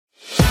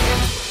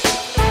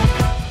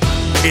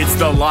It's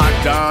the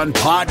Locked On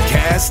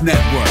Podcast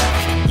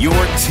Network, your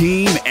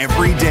team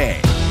every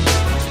day.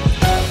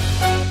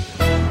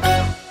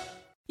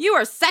 You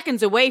are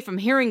seconds away from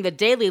hearing the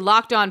daily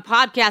Locked On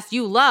podcast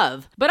you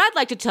love, but I'd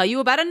like to tell you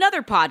about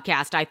another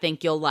podcast I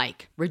think you'll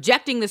like.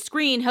 Rejecting the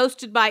Screen,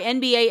 hosted by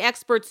NBA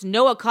experts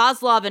Noah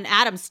Kozlov and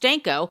Adam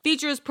Stanko,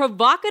 features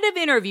provocative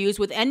interviews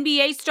with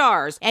NBA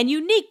stars and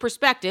unique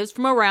perspectives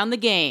from around the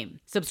game.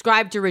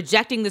 Subscribe to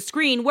Rejecting the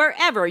Screen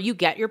wherever you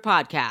get your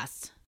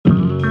podcasts.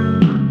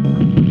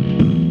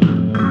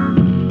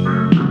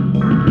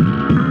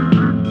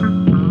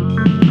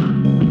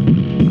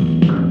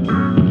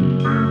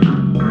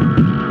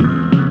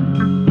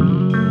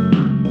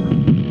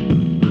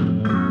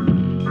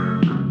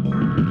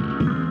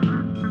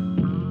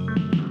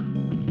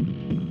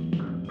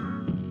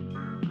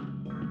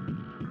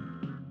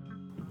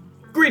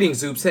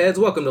 Greetings, Oops Heads.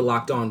 Welcome to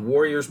Locked On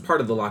Warriors,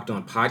 part of the Locked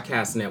On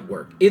Podcast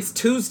Network. It's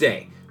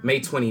Tuesday, May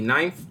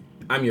 29th.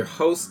 I'm your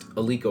host,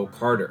 Aliko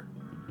Carter.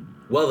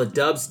 Well, the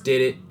Dubs did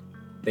it.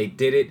 They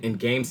did it in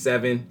Game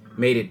 7,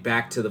 made it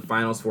back to the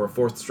finals for a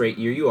fourth straight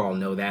year. You all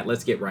know that.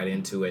 Let's get right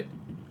into it.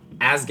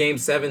 As Game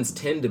 7s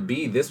tend to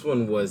be, this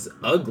one was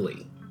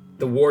ugly.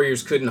 The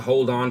Warriors couldn't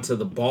hold on to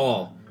the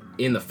ball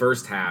in the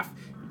first half,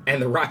 and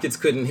the Rockets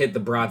couldn't hit the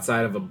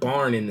broadside of a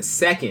barn in the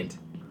second.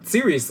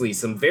 Seriously,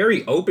 some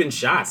very open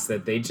shots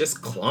that they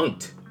just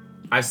clunked.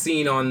 I've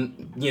seen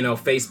on,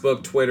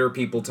 Facebook, Twitter,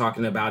 people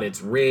talking about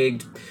it's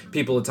rigged.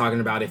 People are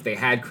talking about if they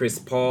had Chris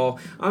Paul.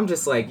 I'm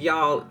just like,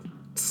 y'all,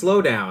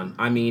 slow down.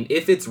 I mean,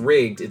 if it's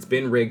rigged, it's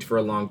been rigged for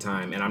a long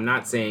time. And I'm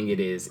not saying it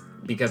is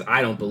because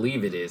I don't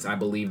believe it is. I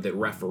believe that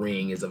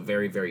refereeing is a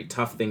very, very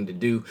tough thing to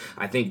do.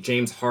 I think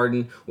James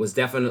Harden was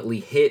definitely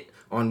hit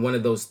on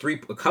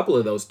a couple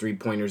of those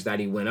three-pointers that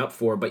he went up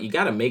for, but you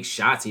got to make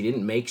shots. He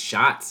didn't make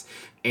shots.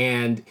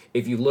 And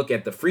if you look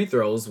at the free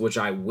throws, which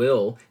I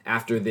will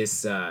after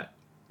this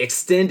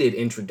extended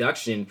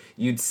introduction,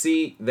 you'd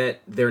see that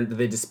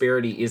the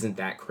disparity isn't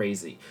that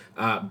crazy.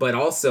 But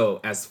also,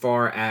 as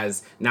far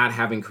as not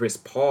having Chris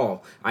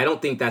Paul, I don't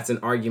think that's an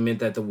argument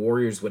that the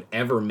Warriors would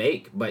ever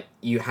make. But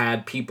you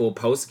had people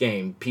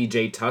post-game,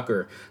 P.J.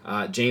 Tucker,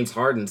 James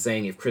Harden,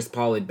 saying if Chris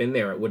Paul had been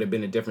there, it would have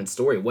been a different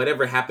story.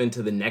 Whatever happened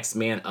to the next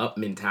man up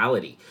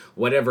mentality?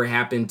 Whatever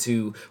happened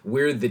to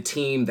we're the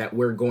team that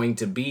we're going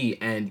to be,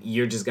 and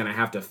you're just going to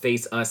have to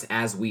face us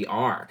as we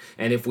are.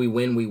 And if we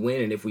win, we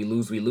win. And if we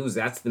lose, we lose.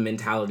 That's the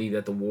mentality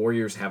that the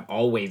Warriors have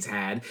always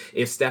had.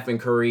 If Stephen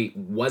Curry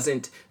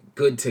wasn't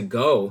good to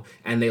go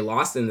and they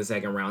lost in the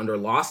second round or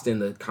lost in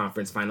the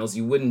conference finals,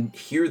 you wouldn't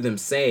hear them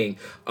saying,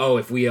 oh,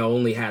 if we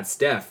only had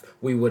Steph,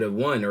 we would have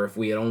won, or if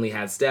we had only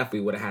had Steph,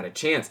 we would have had a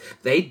chance.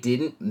 They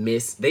didn't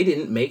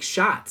make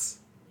shots.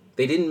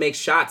 They didn't make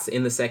shots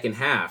in the second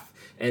half,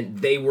 and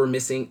they were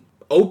missing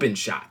open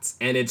shots.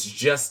 And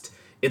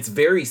it's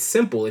very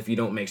simple. If you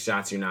don't make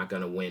shots, you're not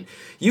going to win.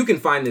 You can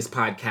find this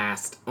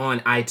podcast on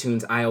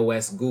iTunes,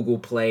 iOS, Google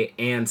Play,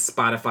 and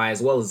Spotify,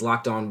 as well as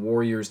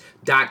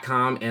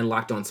LockedOnWarriors.com and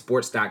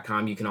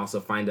LockedOnSports.com. You can also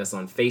find us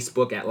on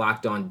Facebook at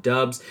Locked On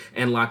Dubs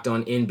and Locked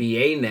On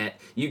NBA Net.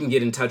 You can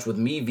get in touch with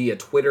me via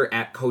Twitter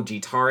at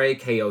Kogitare,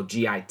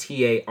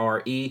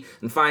 Kogitare,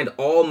 and find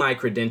all my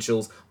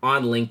credentials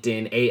on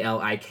LinkedIn,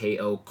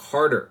 Aliko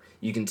Carter.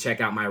 You can check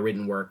out my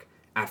written work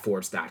at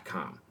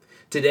Forbes.com.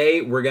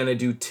 Today, we're going to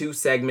do two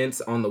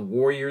segments on the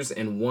Warriors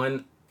and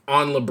one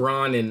on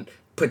LeBron and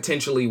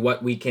potentially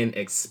what we can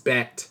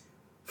expect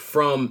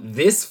from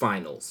this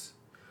finals.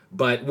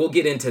 But we'll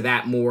get into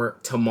that more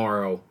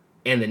tomorrow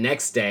and the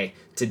next day.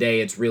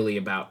 Today, it's really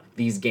about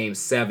these Game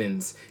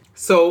 7s.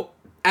 So,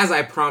 as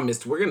I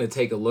promised, we're going to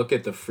take a look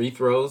at the free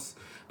throws.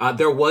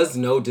 There was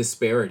no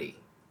disparity.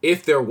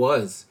 If there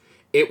was,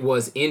 it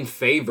was in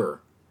favor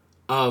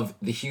of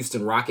the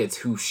Houston Rockets,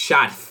 who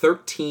shot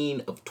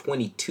 13 of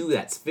 22.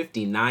 That's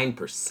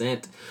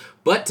 59%.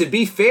 But to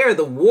be fair,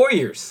 the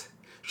Warriors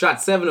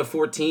shot 7 of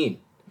 14.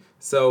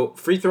 So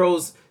free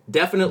throws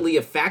definitely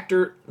a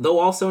factor, though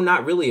also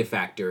not really a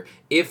factor.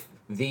 If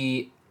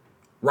the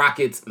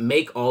Rockets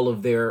make all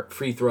of their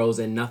free throws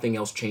and nothing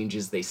else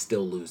changes, they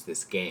still lose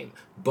this game.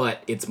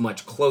 But it's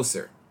much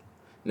closer.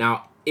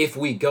 Now, if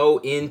we go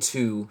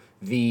into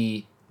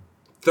the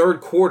third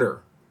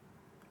quarter,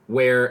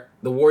 where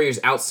the Warriors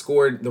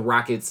outscored the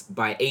Rockets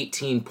by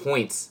 18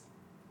 points.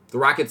 The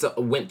Rockets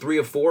went 3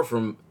 of 4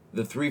 from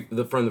the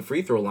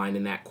free throw line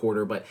in that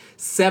quarter, but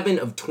 7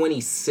 of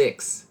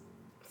 26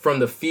 from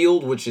the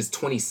field, which is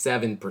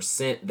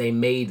 27%. They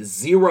made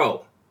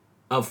 0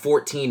 of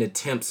 14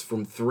 attempts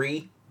from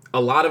 3. A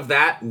lot of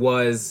that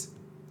was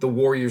the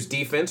Warriors'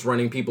 defense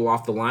running people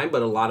off the line,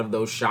 but a lot of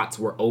those shots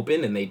were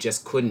open and they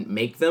just couldn't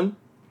make them.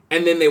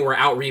 And then they were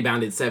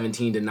out-rebounded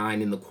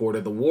 17-9 in the quarter.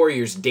 The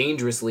Warriors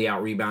dangerously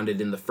out-rebounded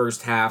in the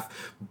first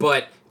half,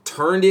 but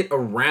turned it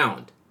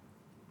around,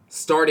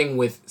 starting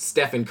with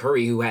Stephen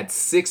Curry, who had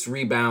 6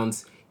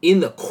 rebounds in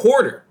the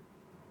quarter.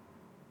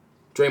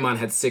 Draymond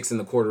had 6 in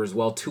the quarter as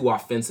well, 3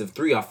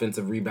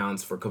 offensive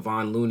rebounds for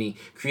Kevon Looney,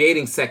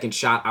 creating second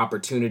shot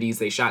opportunities.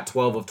 They shot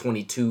 12 of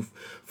 22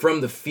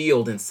 from the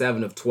field and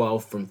 7 of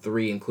 12 from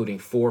 3, including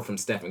 4 from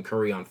Stephen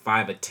Curry on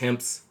 5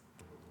 attempts.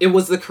 It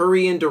was the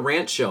Curry and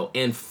Durant show,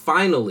 and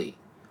finally,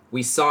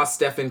 we saw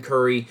Stephen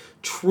Curry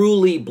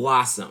truly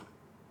blossom.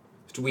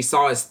 We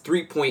saw his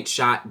three-point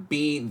shot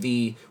be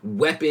the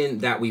weapon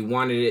that we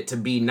wanted it to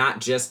be, not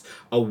just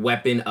a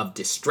weapon of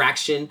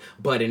distraction,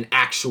 but an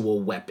actual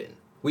weapon.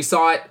 We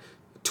saw it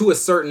to a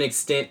certain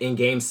extent in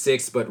Game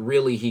 6, but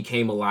really he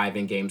came alive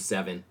in Game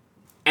 7.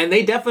 And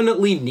they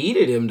definitely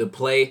needed him to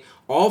play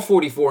all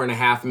 44 and a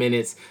half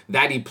minutes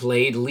that he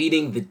played,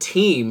 leading the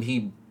team.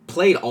 He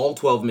played all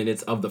 12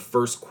 minutes of the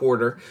first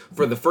quarter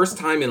for the first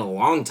time in a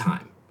long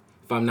time.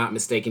 If I'm not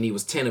mistaken, he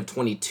was 10 of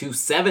 22,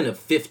 7 of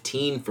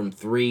 15 from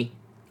 3,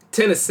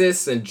 10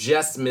 assists, and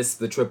just missed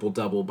the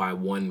triple-double by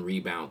 1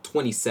 rebound.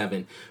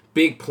 27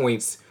 big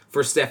points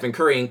for Stephen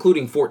Curry,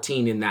 including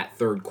 14 in that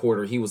third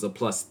quarter. He was a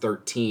plus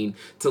 13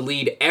 to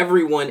lead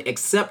everyone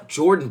except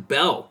Jordan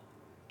Bell.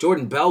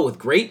 Jordan Bell with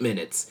great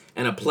minutes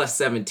and a plus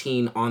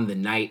 17 on the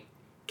night.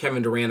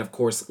 Kevin Durant, of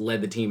course,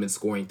 led the team in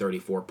scoring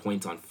 34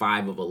 points on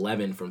 5 of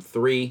 11 from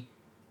 3,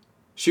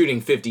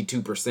 shooting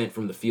 52%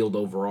 from the field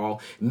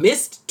overall.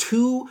 Missed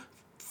 2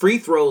 free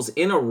throws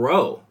in a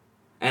row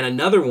and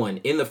another one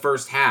in the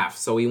first half.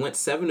 So he went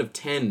 7 of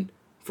 10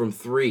 from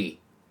 3.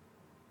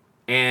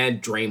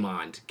 And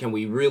Draymond. Can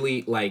we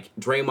really,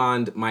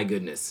 Draymond, my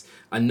goodness.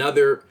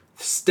 Another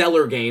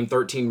stellar game,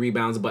 13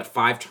 rebounds, but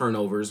 5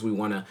 turnovers. We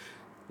want to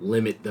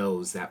limit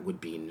those. That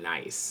would be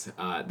nice.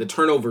 The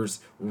turnovers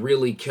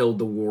really killed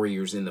the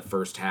Warriors in the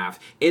first half.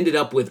 Ended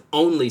up with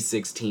only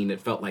 16. It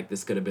felt like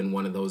this could have been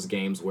one of those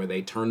games where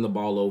they turned the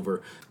ball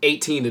over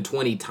 18 to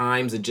 20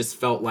 times. It just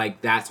felt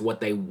like that's what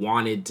they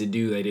wanted to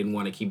do. They didn't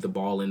want to keep the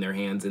ball in their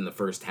hands in the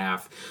first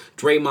half.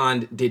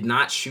 Draymond did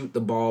not shoot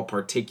the ball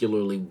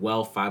particularly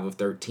well, 5 of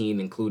 13,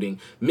 including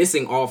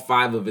missing all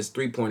 5 of his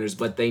three-pointers,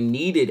 but they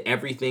needed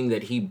everything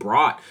that he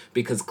brought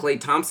because Klay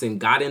Thompson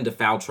got into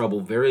foul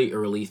trouble very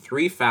early,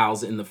 3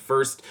 fouls in the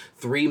first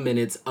 3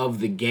 minutes of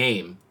the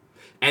game.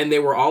 And they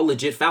were all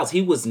legit fouls.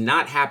 He was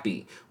not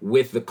happy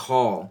with the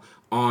call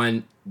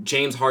on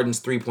James Harden's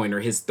three-pointer,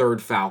 his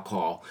third foul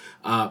call.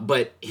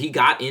 But he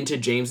got into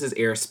James's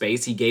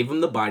airspace. He gave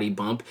him the body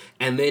bump.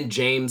 And then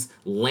James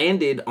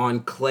landed on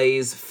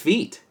Klay's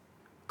feet.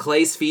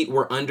 Klay's feet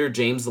were under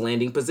James'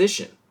 landing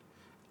position.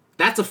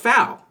 That's a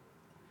foul.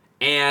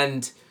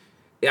 And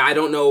I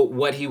don't know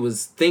what he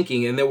was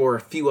thinking, and there were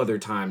a few other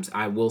times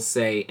I will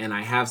say, and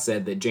I have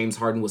said, that James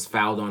Harden was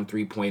fouled on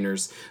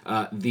three-pointers.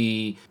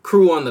 The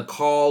crew on the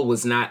call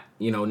was not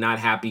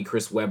happy.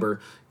 Chris Webber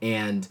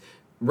and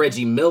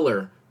Reggie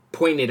Miller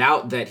pointed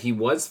out that he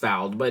was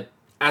fouled, but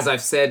as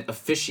I've said,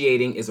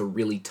 officiating is a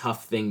really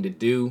tough thing to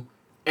do.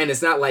 And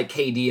it's not like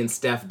KD and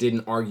Steph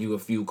didn't argue a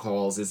few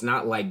calls. It's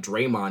not like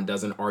Draymond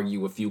doesn't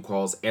argue a few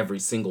calls every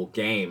single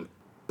game.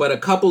 But a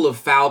couple of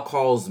foul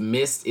calls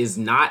missed is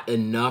not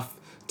enough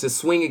to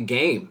swing a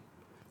game.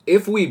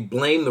 If we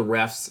blame the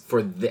refs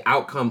for the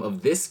outcome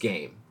of this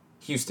game,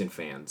 Houston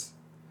fans,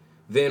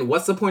 then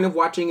what's the point of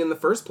watching in the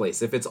first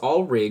place? If it's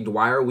all rigged,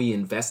 why are we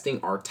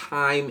investing our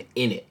time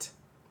in it?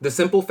 The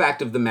simple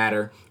fact of the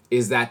matter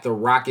is that the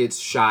Rockets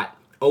shot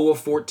 0 of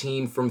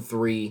 14 from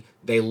 3.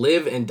 They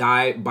live and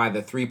die by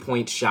the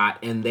three-point shot,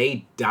 and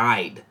they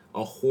died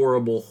a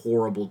horrible,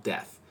 horrible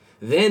death.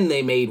 Then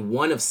they made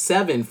 1 of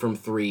 7 from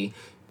 3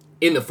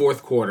 in the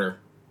fourth quarter,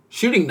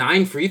 shooting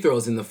 9 free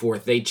throws in the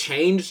fourth. They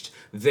changed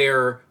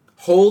their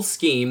whole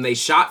scheme. They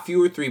shot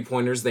fewer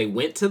three-pointers. They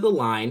went to the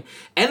line,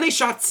 and they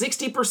shot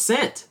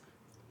 60%.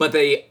 But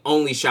they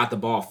only shot the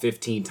ball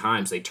 15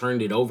 times. They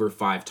turned it over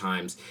 5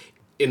 times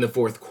in the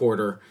fourth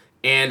quarter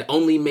and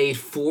only made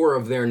 4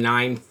 of their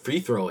 9 free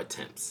throw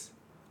attempts.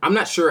 I'm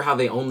not sure how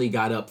they only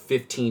got up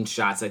 15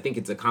 shots. I think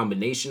it's a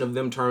combination of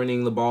them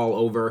turning the ball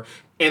over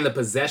and the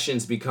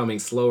possessions becoming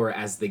slower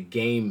as the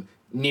game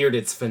neared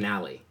its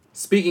finale.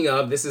 Speaking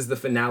of, this is the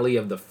finale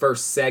of the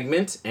first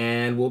segment,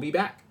 and we'll be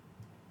back.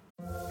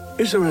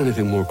 Is there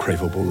anything more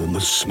craveable than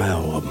the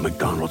smell of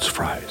McDonald's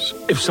fries?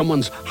 If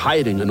someone's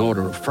hiding an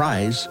order of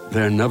fries,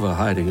 they're never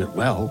hiding it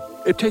well.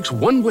 It takes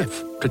one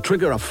whiff to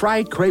trigger a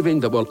fry craving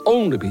that will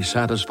only be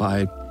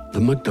satisfied the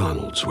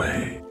McDonald's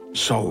way.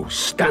 So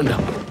stand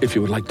up if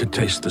you would like to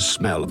taste the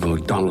smell of a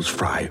McDonald's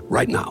fry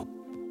right now.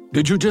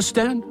 Did you just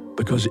stand?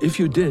 Because if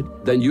you did,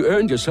 then you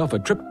earned yourself a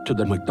trip to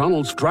the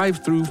McDonald's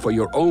drive-thru for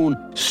your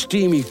own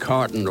steamy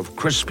carton of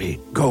crispy,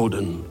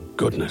 golden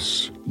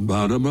goodness.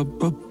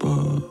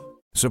 Ba-da-ba-ba-ba.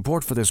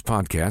 Support for this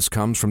podcast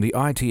comes from the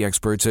IT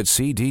experts at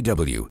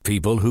CDW,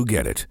 people who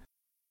get it.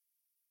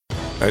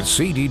 At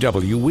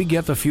CDW, we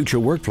get the future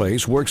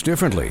workplace works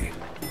differently.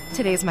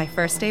 Today's my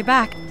first day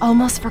back.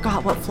 Almost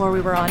forgot what floor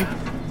we were on.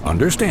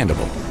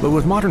 Understandable. But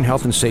with modern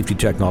health and safety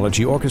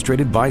technology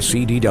orchestrated by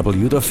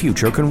CDW, the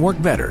future can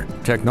work better.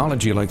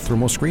 Technology like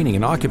thermal screening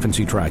and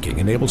occupancy tracking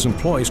enables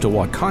employees to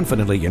walk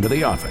confidently into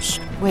the office.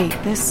 Wait,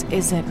 this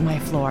isn't my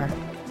floor.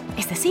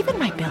 Is this even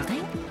my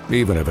building?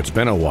 even if it's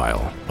been a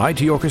while.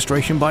 IT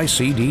orchestration by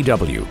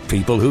CDW.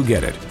 People who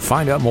get it.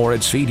 Find out more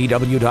at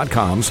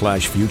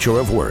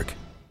cdw.com/futureofwork.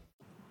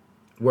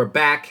 We're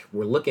back.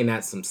 We're looking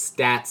at some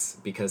stats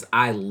because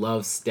I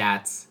love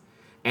stats.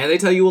 And they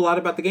tell you a lot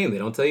about the game. They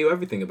don't tell you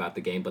everything about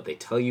the game, but they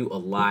tell you a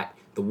lot.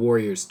 The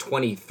Warriors,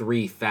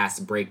 23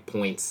 fast break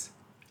points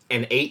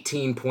and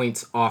 18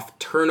 points off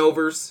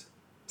turnovers.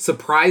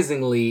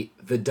 Surprisingly,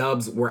 the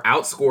Dubs were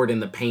outscored in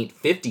the paint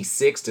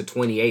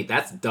 56-28.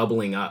 That's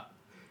doubling up.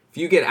 If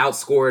you get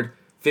outscored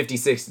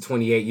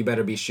 56-28, you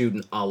better be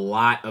shooting a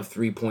lot of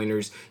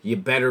three-pointers. You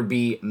better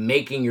be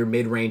making your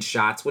mid-range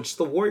shots, which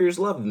the Warriors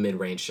love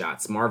mid-range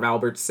shots. Marv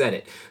Albert said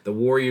it. The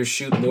Warriors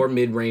shoot more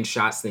mid-range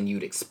shots than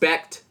you'd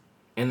expect,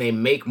 and they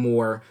make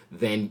more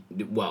than,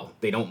 well,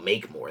 they don't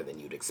make more than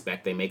you'd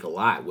expect. They make a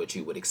lot, which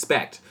you would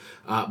expect.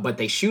 But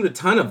they shoot a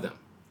ton of them.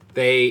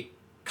 They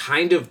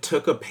kind of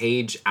took a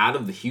page out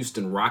of the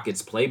Houston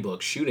Rockets playbook,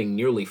 shooting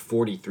nearly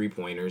 40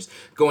 three-pointers,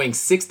 going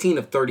 16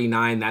 of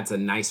 39. That's a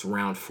nice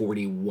round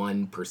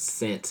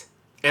 41%.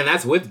 And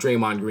that's with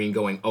Draymond Green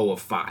going 0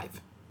 of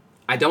 5.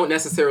 I don't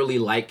necessarily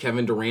like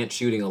Kevin Durant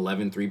shooting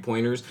 11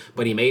 three-pointers,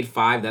 but he made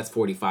 5. That's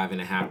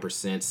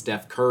 45.5%.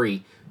 Steph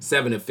Curry,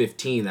 7 of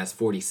 15. That's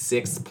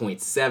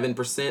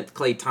 46.7%.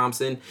 Klay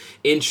Thompson,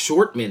 in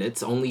short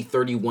minutes, only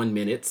 31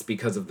 minutes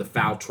because of the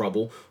foul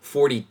trouble,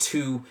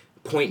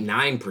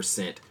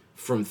 42.9%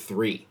 from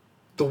 3.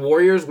 The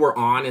Warriors were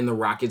on and the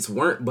Rockets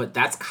weren't, but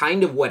that's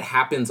kind of what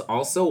happens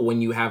also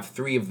when you have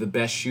 3 of the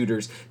best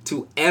shooters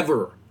to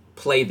ever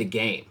play the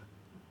game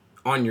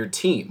on your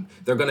team.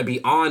 They're going to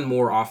be on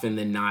more often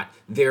than not.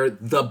 They're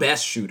the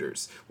best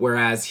shooters,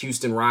 whereas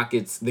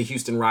the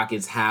Houston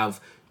Rockets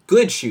have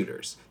good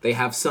shooters. They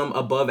have some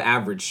above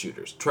average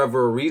shooters.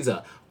 Trevor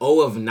Ariza, 0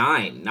 of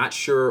 9. Not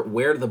sure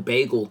where the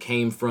bagel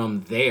came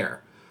from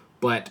there.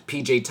 But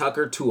PJ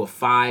Tucker, 2 of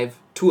 5,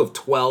 2 of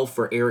 12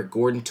 for Eric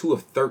Gordon, 2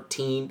 of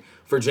 13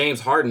 for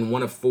James Harden,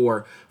 1 of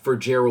 4 for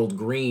Gerald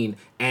Green,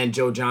 and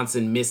Joe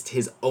Johnson missed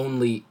his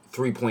only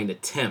three-point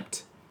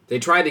attempt. They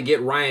tried to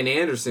get Ryan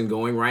Anderson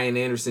going. Ryan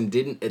Anderson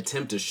didn't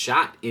attempt a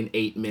shot in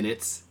 8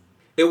 minutes.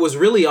 It was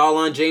really all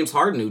on James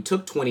Harden, who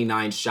took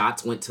 29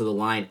 shots, went to the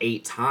line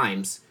 8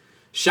 times,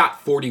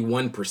 shot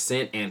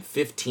 41% and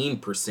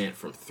 15%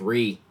 from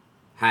 3,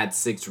 had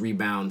 6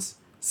 rebounds,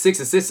 6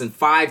 assists and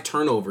 5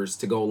 turnovers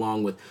to go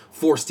along with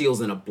 4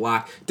 steals and a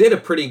block. Did a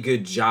pretty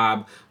good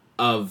job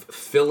of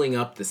filling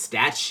up the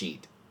stat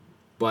sheet,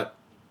 but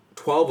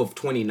 12 of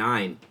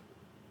 29,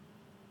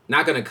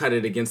 not going to cut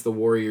it against the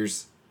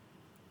Warriors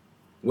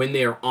when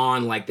they're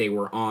on like they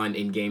were on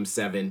in Game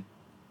 7.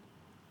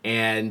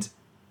 And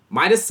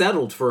might have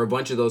settled for a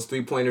bunch of those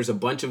three-pointers. A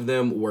bunch of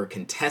them were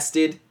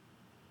contested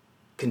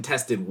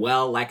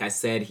well. Like I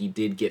said, he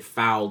did get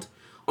fouled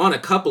on a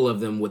couple of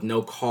them with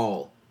no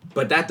call.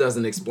 But that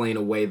doesn't explain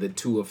away the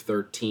 2 of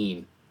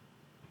 13.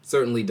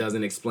 Certainly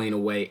doesn't explain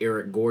away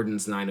Eric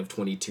Gordon's 9 of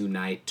 22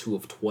 night, 2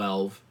 of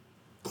 12.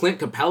 Clint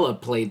Capella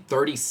played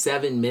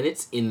 37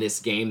 minutes in this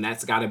game.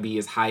 That's got to be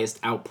his highest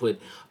output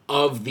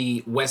of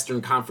the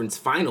Western Conference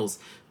Finals.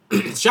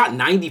 Shot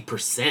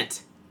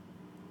 90%,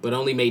 but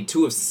only made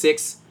 2 of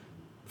 6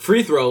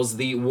 free throws.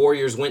 The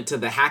Warriors went to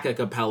the hack of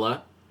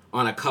Capella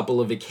on a couple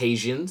of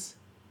occasions.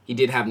 He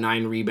did have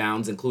 9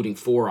 rebounds, including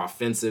 4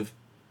 offensive.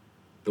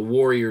 The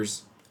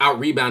Warriors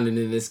out-rebounded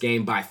in this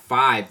game by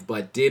 5,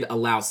 but did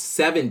allow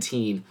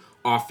 17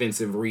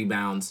 offensive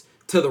rebounds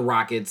to the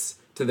Rockets,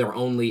 to their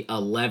only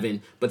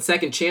 11. But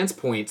second chance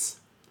points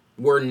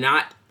were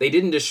not, they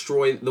didn't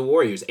destroy the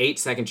Warriors. 8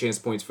 second chance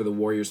points for the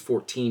Warriors,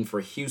 14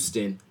 for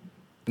Houston.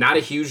 Not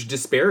a huge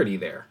disparity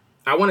there.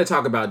 I want to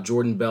talk about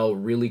Jordan Bell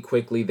really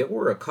quickly. There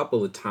were a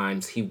couple of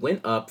times he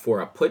went up for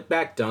a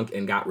putback dunk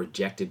and got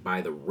rejected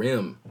by the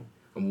rim.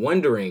 I'm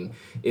wondering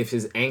if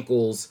his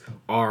ankles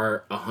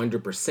are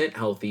 100%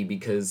 healthy,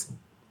 because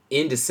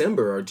in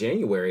December or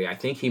January, I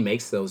think he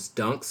makes those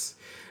dunks.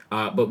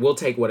 But we'll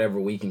take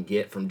whatever we can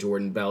get from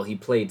Jordan Bell. He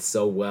played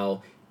so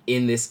well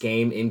in this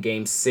game, in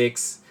Game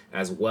 6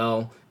 as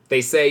well.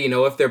 They say,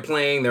 if they're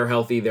playing, they're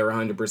healthy, they're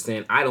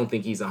 100%. I don't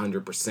think he's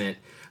 100%,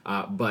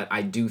 but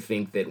I do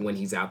think that when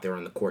he's out there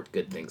on the court,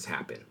 good things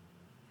happen.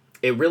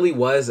 It really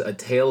was a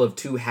tale of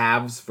two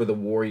halves for the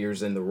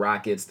Warriors and the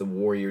Rockets. The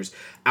Warriors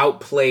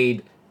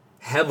outplayed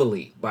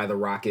heavily by the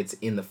Rockets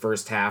in the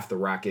first half. The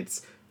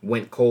Rockets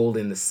went cold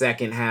in the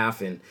second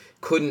half and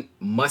couldn't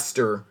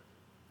muster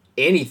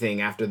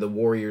anything after the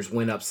Warriors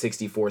went up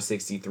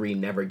 64-63,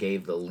 never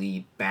gave the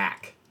lead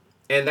back.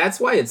 And that's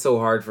why it's so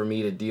hard for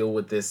me to deal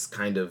with this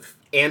kind of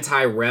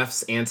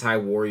anti-refs,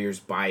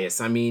 anti-Warriors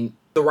bias. I mean,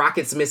 the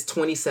Rockets missed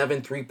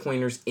 27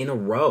 three-pointers in a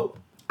row.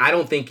 I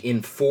don't think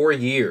in 4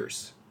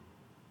 years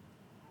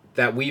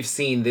that we've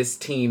seen this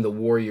team, the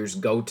Warriors,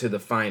 go to the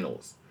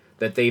finals,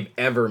 that they've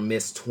ever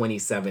missed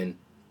 27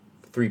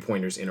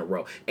 three-pointers in a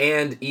row.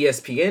 And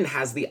ESPN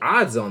has the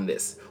odds on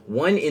this.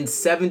 1 in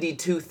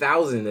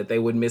 72,000 that they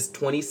would miss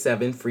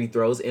 27 free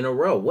throws in a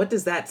row. What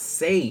does that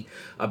say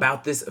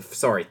about this?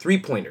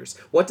 Three-pointers.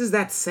 What does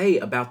that say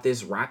about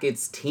this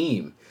Rockets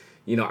team?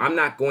 I'm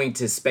not going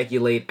to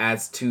speculate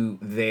as to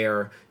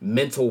their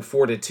mental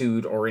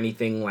fortitude or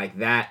anything like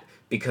that,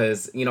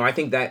 because, I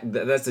think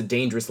that's a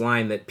dangerous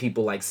line that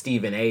people like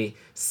Stephen A.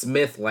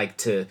 Smith like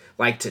to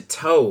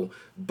toe.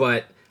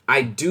 But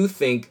I do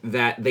think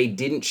that they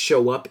didn't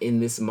show up in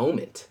this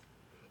moment,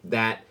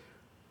 that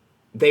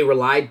they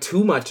relied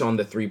too much on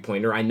the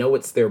three-pointer. I know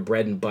it's their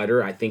bread and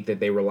butter. I think that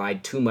they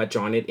relied too much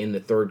on it in the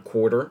third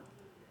quarter.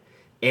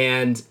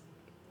 And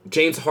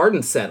James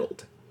Harden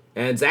settled.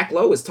 And Zach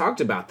Lowe has talked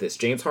about this.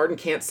 James Harden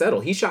can't settle.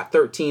 He shot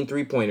 13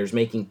 three-pointers,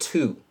 making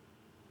 2.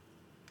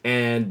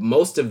 And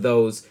most of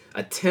those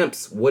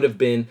attempts would have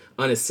been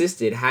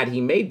unassisted had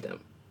he made them.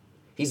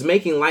 He's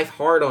making life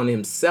hard on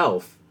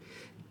himself.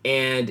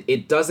 And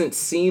it doesn't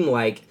seem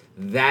like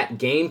that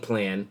game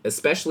plan,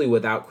 especially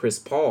without Chris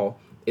Paul,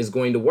 is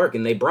going to work.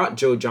 And they brought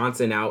Joe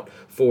Johnson out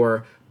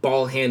for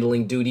ball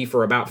handling duty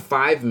for about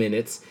 5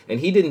 minutes, and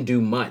he didn't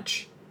do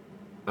much.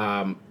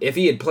 If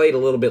he had played a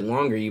little bit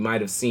longer, you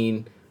might have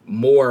seen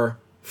more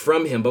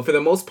from him. But for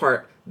the most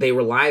part, they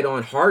relied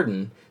on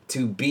Harden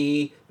to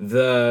be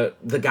the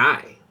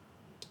guy.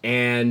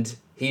 And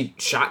he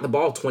shot the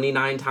ball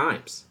 29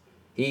 times.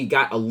 He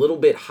got a little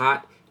bit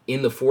hot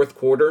in the fourth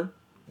quarter,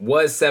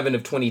 was 7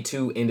 of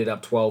 22, ended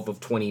up 12 of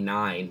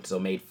 29, so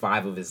made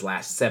 5 of his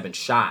last 7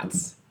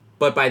 shots.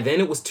 But by then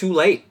it was too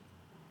late.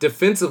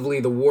 Defensively,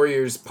 the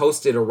Warriors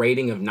posted a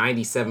rating of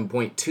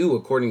 97.2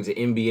 according to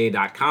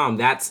NBA.com.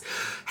 That's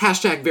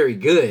 #very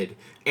good.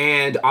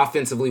 And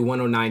offensively,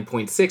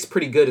 109.6,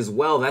 pretty good as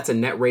well. That's a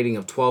net rating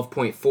of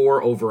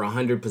 12.4 over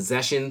 100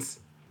 possessions.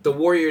 The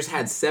Warriors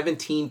had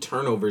 17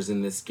 turnovers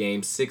in this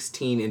game,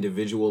 16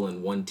 individual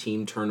and 1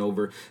 team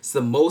turnover. It's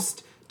the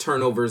most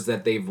turnovers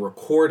that they've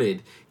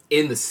recorded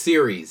in the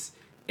series.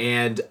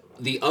 And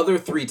the other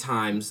 3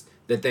 times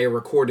that they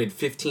recorded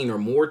 15 or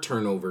more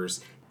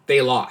turnovers,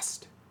 they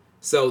lost.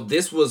 So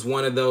this was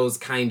one of those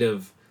kind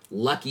of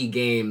lucky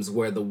games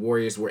where the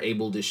Warriors were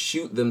able to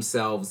shoot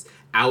themselves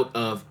out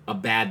of a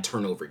bad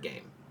turnover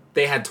game.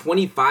 They had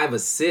 25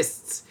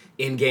 assists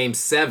in Game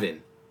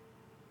 7.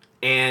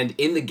 And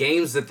in the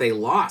games that they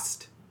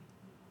lost,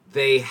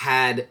 they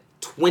had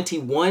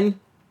 21,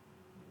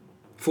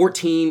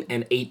 14,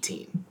 and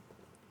 18.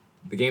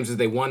 The games that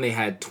they won, they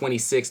had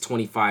 26,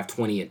 25,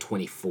 20, and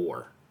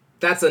 24.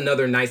 That's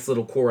another nice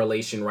little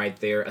correlation right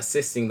there.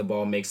 Assisting the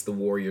ball makes the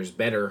Warriors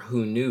better.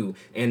 Who knew?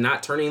 And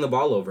not turning the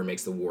ball over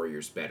makes the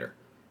Warriors better.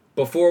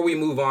 Before we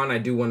move on, I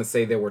do want to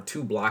say there were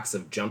 2 blocks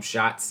of jump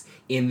shots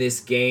in this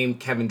game.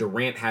 Kevin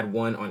Durant had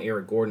one on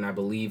Eric Gordon, I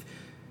believe.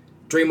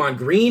 Draymond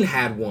Green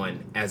had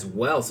one as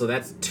well. So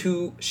that's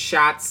 2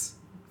 shots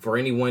for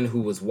anyone who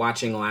was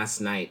watching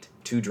last night.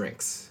 2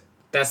 drinks.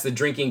 That's the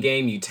drinking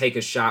game. You take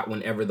a shot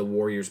whenever the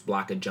Warriors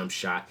block a jump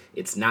shot.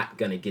 It's not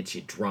going to get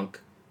you drunk,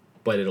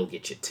 but it'll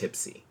get you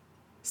tipsy.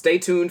 Stay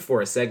tuned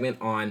for a segment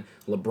on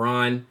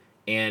LeBron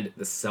and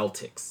the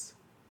Celtics.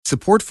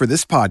 Support for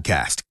this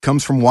podcast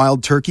comes from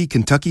Wild Turkey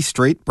Kentucky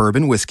Straight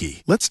Bourbon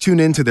Whiskey. Let's tune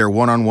in to their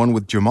one-on-one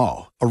with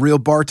Jamal, a real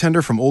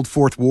bartender from Old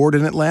Fourth Ward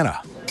in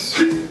Atlanta.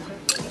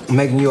 I'm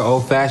making you an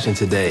old-fashioned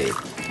today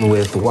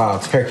with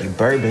Wild Turkey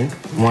Bourbon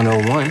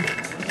 101.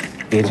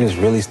 It just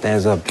really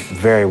stands up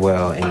very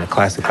well in a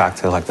classic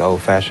cocktail like the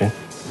old-fashioned.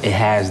 It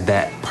has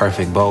that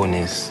perfect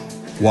boldness.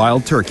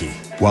 Wild Turkey.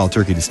 Wild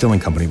Turkey Distilling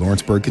Company,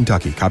 Lawrenceburg,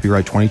 Kentucky.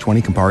 Copyright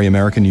 2020, Campari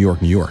America, New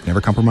York, New York.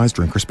 Never compromise,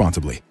 drink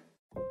responsibly.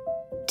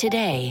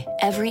 Today,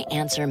 every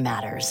answer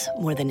matters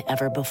more than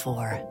ever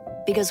before.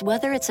 Because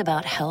whether it's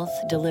about health,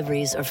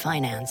 deliveries, or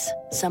finance,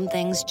 some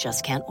things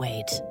just can't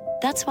wait.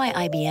 That's why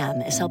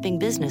IBM is helping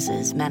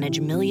businesses manage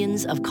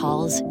millions of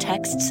calls,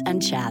 texts,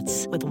 and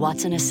chats with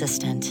Watson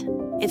Assistant.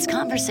 It's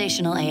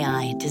conversational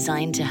AI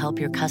designed to help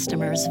your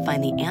customers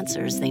find the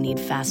answers they need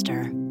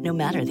faster, no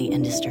matter the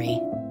industry.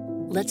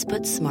 Let's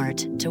put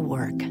smart to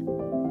work.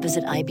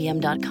 Visit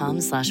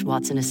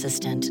IBM.com/Watson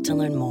Assistant to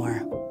learn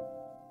more.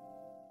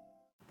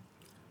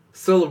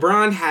 So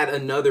LeBron had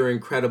another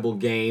incredible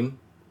game,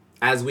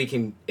 as we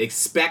can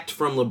expect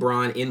from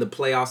LeBron in the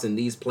playoffs and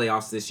these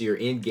playoffs this year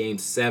in Game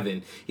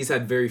 7. He's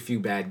had very few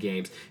bad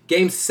games.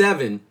 Game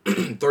 7,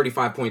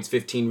 35 points,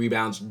 15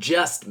 rebounds,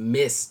 just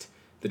missed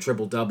the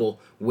triple-double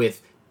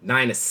with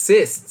 9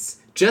 assists,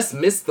 just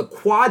missed the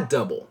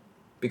quad-double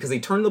because he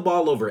turned the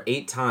ball over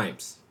 8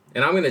 times.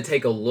 And I'm going to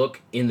take a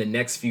look in the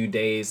next few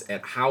days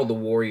at how the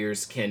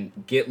Warriors can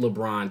get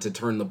LeBron to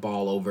turn the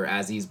ball over,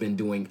 as he's been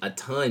doing a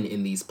ton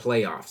in these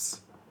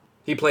playoffs.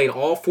 He played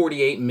all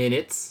 48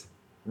 minutes,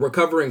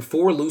 recovering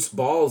 4 loose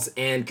balls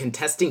and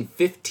contesting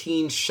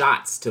 15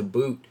 shots to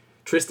boot.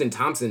 Tristan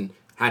Thompson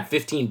had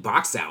 15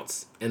 box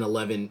outs and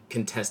 11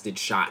 contested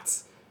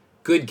shots.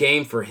 Good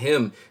game for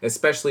him,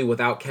 especially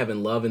without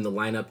Kevin Love in the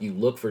lineup. You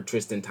look for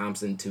Tristan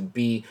Thompson to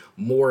be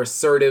more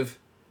assertive,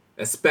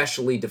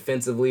 especially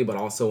defensively, but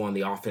also on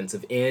the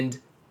offensive end.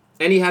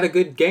 And he had a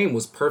good game,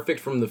 was perfect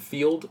from the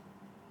field,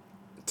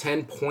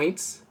 10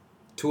 points,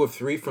 2 of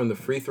 3 from the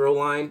free throw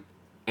line,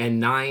 and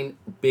 9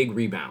 big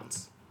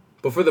rebounds.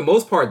 But for the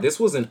most part, this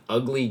was an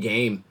ugly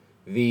game.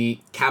 The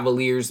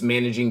Cavaliers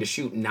managing to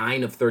shoot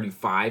 9 of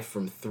 35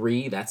 from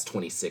 3, that's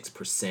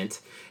 26%.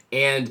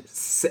 and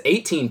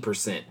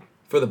 18%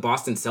 for the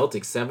Boston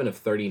Celtics, 7 of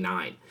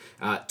 39.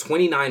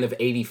 29 of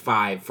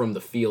 85 from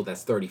the field,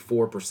 that's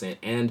 34%.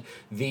 And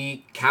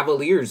the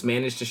Cavaliers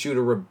managed to shoot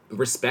a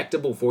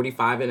respectable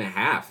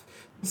 45.5.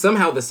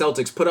 Somehow the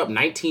Celtics put up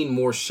 19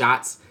 more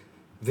shots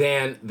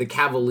than the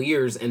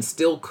Cavaliers and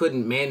still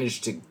couldn't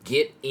manage to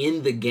get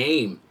in the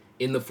game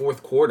in the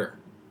fourth quarter.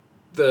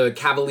 The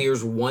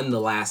Cavaliers won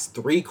the last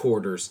 3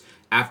 quarters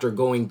after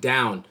going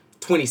down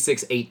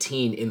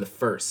 26-18 in the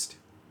first.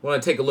 I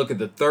want to take a look at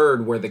the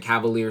third, where the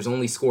Cavaliers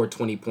only scored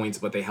 20 points,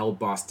 but they held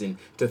Boston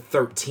to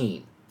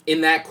 13.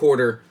 In that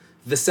quarter,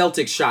 the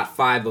Celtics shot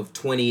 5 of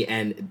 20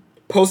 and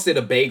posted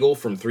a bagel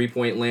from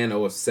three-point land,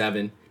 0 of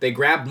 7. They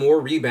grabbed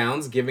more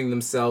rebounds, giving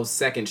themselves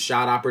second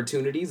shot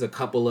opportunities, a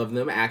couple of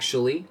them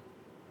actually.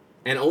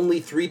 And only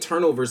 3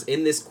 turnovers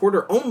in this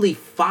quarter. Only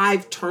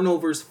 5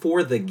 turnovers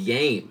for the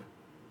game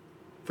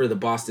for the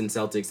Boston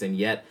Celtics, and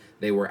yet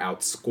they were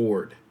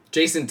outscored.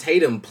 Jason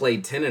Tatum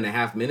played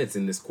 10.5 minutes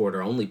in this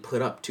quarter, only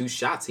put up 2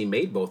 shots. He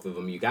made both of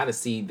them. You got to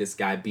see this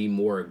guy be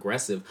more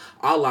aggressive,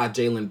 a la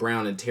Jaylen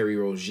Brown and Terry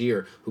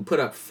Rozier, who put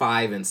up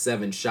 5 and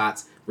 7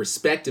 shots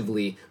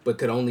respectively, but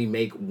could only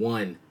make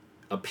 1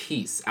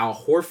 apiece. Al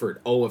Horford,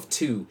 0 of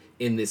 2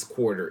 in this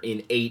quarter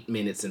in 8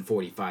 minutes and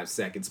 45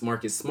 seconds.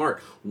 Marcus Smart,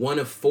 1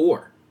 of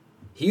 4.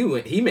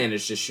 He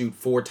managed to shoot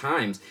 4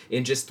 times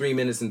in just 3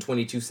 minutes and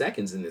 22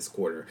 seconds in this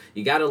quarter.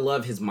 You got to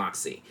love his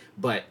moxie.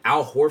 But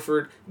Al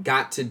Horford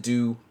got to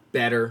do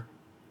better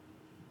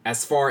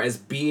as far as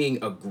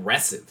being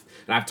aggressive.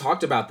 And I've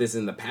talked about this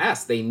in the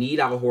past. They need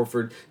Al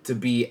Horford to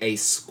be a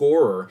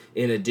scorer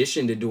in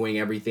addition to doing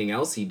everything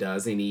else he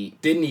does. And he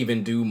didn't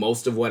even do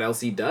most of what else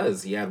he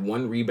does. He had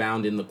 1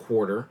 rebound in the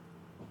quarter.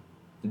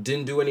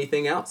 Didn't do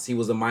anything else. He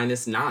was a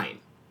 -9.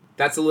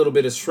 That's a little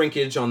bit of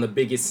shrinkage on the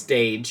biggest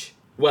stage.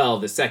 Well,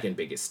 the second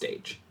biggest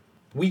stage.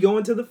 We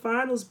going to the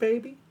finals,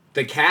 baby.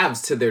 The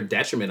Cavs, to their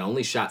detriment,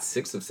 only shot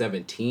 6 of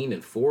 17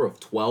 and 4 of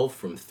 12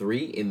 from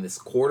 3 in this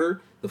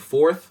quarter, the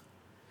fourth.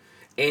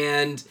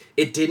 And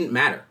it didn't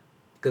matter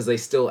because they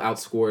still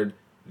outscored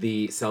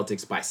the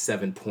Celtics by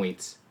 7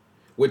 points,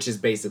 which is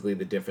basically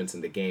the difference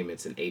in the game.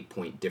 It's an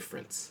 8-point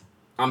difference.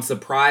 I'm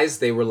surprised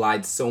they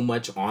relied so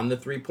much on the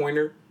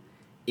three-pointer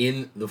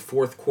in the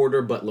fourth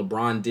quarter, but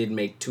LeBron did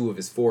make 2 of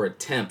his 4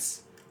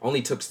 attempts.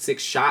 Only took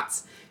 6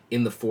 shots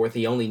in the fourth.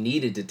 He only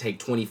needed to take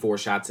 24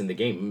 shots in the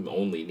game.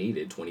 Only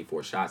needed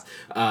 24 shots.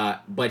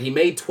 But he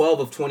made 12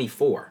 of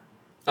 24.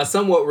 A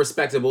somewhat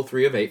respectable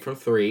 3 of 8 from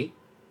 3.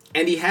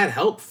 And he had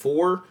help.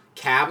 4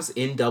 Cavs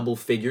in double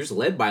figures,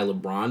 led by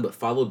LeBron, but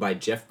followed by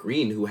Jeff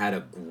Green, who had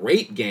a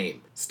great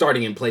game,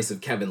 starting in place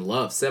of Kevin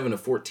Love. 7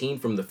 of 14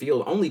 from the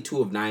field, only 2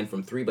 of 9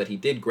 from 3, but he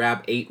did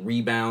grab 8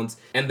 rebounds.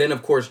 And then,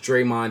 of course,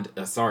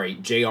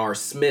 J.R.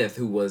 Smith,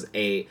 who was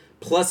a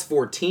plus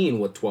 14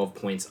 with 12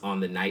 points on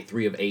the night,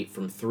 3 of 8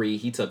 from 3.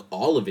 He took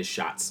all of his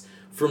shots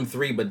from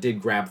 3, but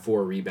did grab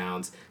 4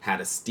 rebounds, had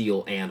a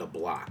steal and a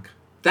block.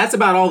 That's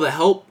about all the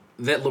help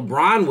that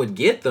LeBron would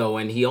get, though,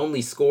 and they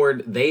only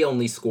scored,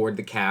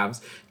 the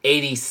Cavs,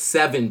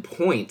 87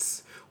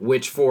 points,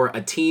 which for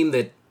a team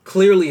that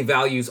clearly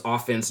values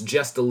offense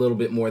just a little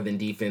bit more than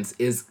defense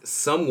is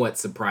somewhat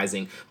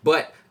surprising.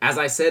 But as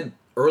I said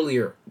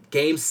earlier,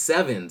 Game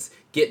 7s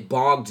get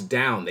bogged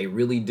down. They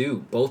really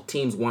do. Both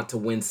teams want to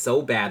win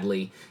so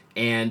badly,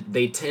 and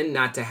they tend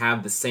not to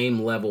have the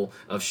same level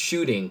of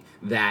shooting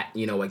that,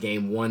 a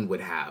Game 1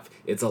 would have.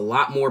 It's a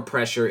lot more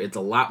pressure. It's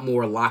a lot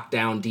more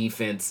lockdown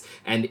defense,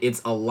 and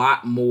it's a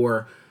lot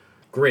more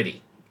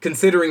gritty.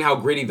 Considering how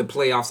gritty the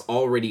playoffs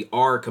already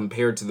are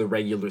compared to the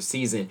regular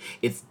season,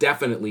 it's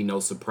definitely no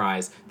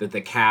surprise that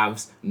the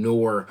Cavs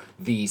nor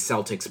the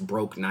Celtics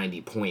broke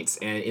 90 points.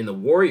 And in the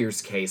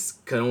Warriors' case,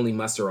 could only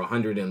muster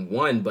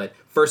 101, but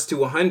first to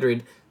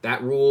 100,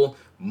 that rule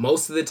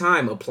most of the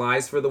time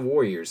applies for the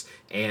Warriors.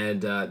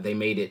 And they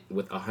made it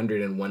with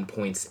 101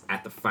 points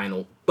at the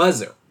final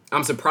buzzer.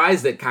 I'm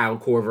surprised that Kyle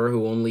Korver,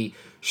 who only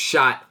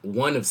shot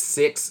 1 of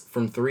 6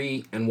 from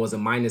 3 and was a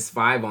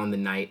 -5 on the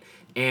night,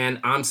 and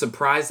I'm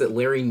surprised that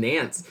Larry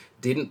Nance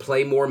didn't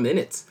play more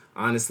minutes.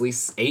 Honestly,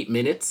 8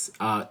 minutes,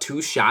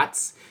 2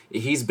 shots.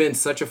 He's been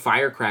such a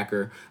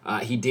firecracker.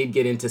 He did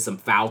get into some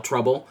foul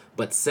trouble,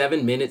 but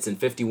 7 minutes and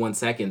 51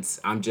 seconds,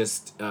 I'm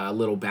just a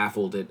little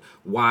baffled at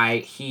why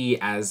he,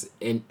 as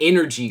an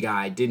energy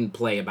guy, didn't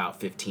play about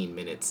 15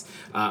 minutes.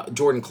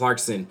 Jordan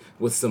Clarkson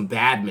with some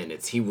bad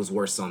minutes. He was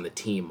worse on the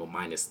team, a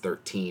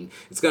 -13.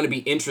 It's going to be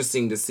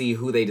interesting to see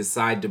who they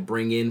decide to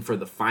bring in for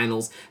the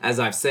finals. As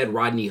I've said,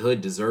 Rodney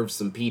Hood deserves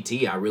some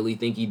PT. I really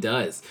think he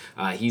does.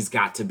 He's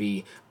got to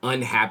be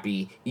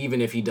unhappy,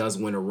 even if he does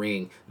win a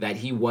ring, that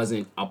he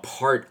wasn't a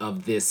part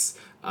of this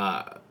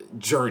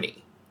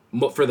journey.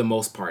 For the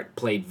most part,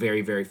 played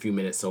very, very few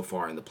minutes so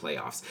far in the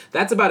playoffs.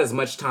 That's about as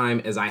much time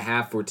as I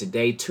have for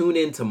today. Tune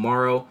in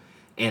tomorrow,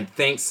 and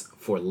thanks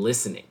for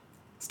listening.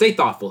 Stay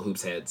thoughtful,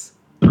 Hoops Heads.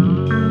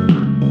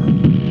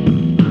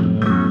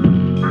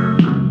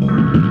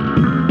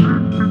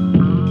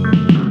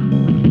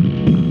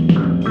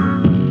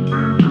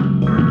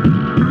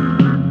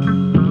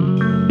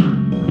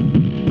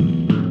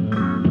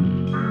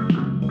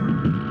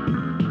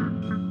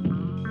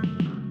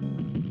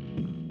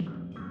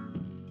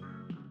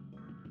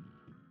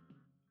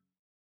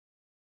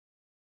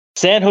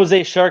 San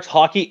Jose Sharks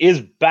hockey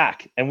is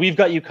back, and we've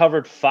got you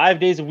covered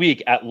 5 days a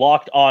week at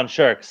Locked On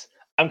Sharks.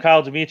 I'm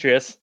Kyle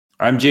Demetrius.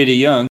 I'm JD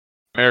Young.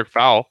 I'm Eric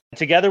Fowl.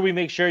 Together, we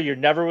make sure you're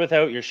never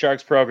without your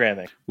Sharks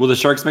programming. Will the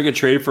Sharks make a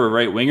trade for a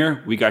right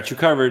winger? We got you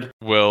covered.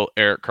 Will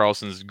Erik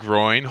Karlsson's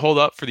groin hold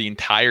up for the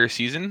entire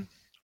season?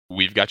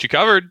 We've got you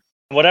covered.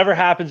 Whatever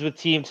happens with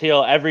Team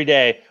Teal every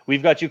day,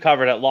 we've got you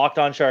covered at Locked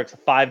On Sharks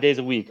 5 days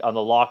a week on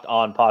the Locked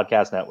On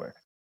Podcast Network.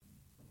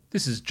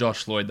 This is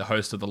Josh Lloyd, the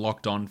host of the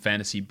Locked On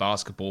Fantasy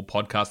Basketball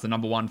Podcast, the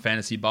number one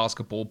fantasy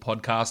basketball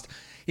podcast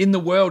in the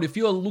world. If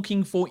you're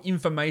looking for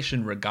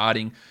information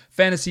regarding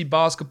fantasy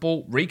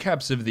basketball,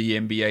 recaps of the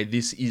NBA,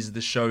 this is the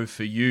show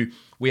for you.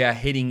 We are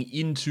heading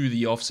into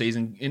the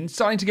off-season and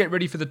starting to get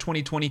ready for the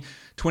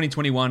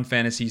 2020-2021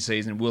 fantasy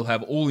season. We'll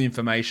have all the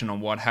information on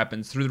what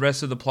happens through the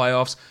rest of the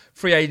playoffs,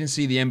 free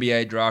agency, the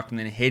NBA draft, and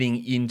then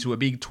heading into a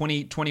big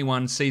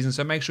 2021 season.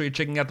 So make sure you're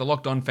checking out the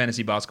Locked On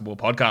Fantasy Basketball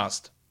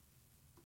Podcast.